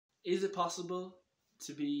Is it possible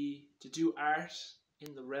to do art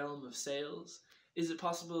in the realm of sales? Is it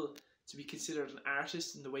possible to be considered an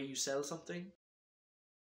artist in the way you sell something?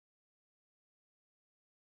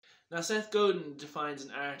 Now, Seth Godin defines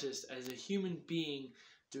an artist as a human being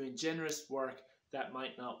doing generous work that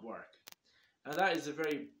might not work. Now, that is a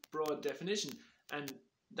very broad definition, and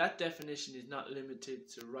that definition is not limited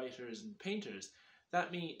to writers and painters.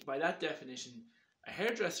 By that definition, a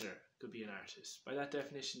hairdresser could be an artist. By that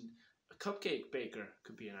definition, a cupcake baker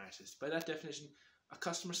could be an artist. By that definition, a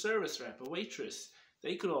customer service rep, a waitress,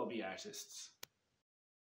 they could all be artists.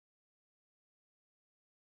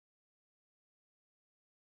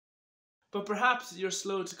 But perhaps you're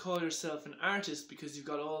slow to call yourself an artist because you've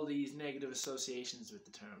got all these negative associations with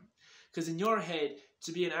the term. Because in your head,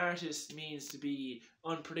 to be an artist means to be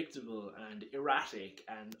unpredictable and erratic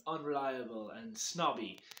and unreliable and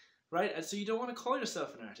snobby, right? And so you don't want to call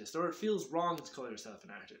yourself an artist, or it feels wrong to call yourself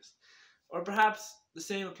an artist. Or perhaps the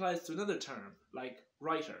same applies to another term, like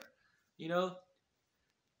writer. You know,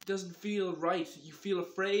 it doesn't feel right. You feel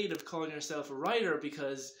afraid of calling yourself a writer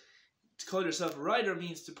because to call yourself a writer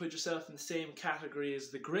means to put yourself in the same category as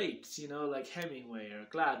the greats, you know, like Hemingway or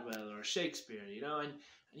Gladwell or Shakespeare, you know, and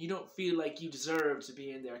you don't feel like you deserve to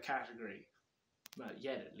be in their category. Well,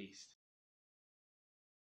 yet at least.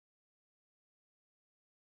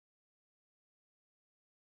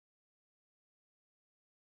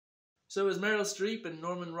 So as Meryl Streep and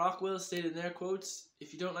Norman Rockwell stated in their quotes,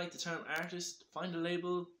 if you don't like the term artist, find a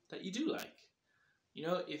label that you do like. You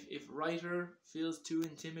know, if writer feels too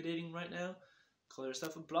intimidating right now, call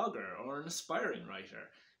yourself a blogger or an aspiring writer.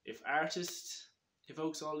 If artist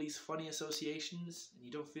evokes all these funny associations and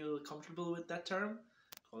you don't feel comfortable with that term,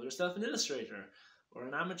 call yourself an illustrator or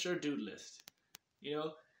an amateur doodlist. You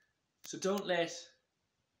know, so don't let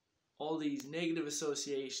all these negative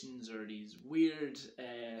associations or these weird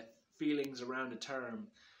feelings around a term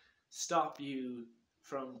stop you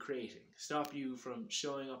from creating, stop you from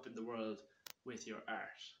showing up in the world with your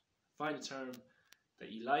art. Find a term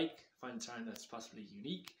that you like, find a term that's possibly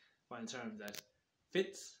unique, find a term that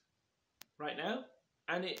fits right now,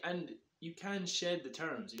 and you can shed the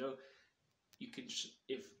terms. You know, you can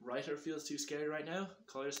if writer feels too scary right now,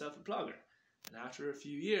 call yourself a blogger, and after a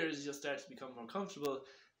few years you'll start to become more comfortable,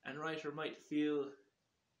 and writer might feel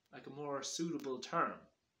like a more suitable term.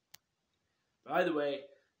 But either way,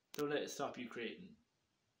 don't let it stop you creating.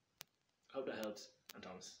 Hope that helps. I'm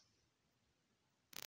Thomas.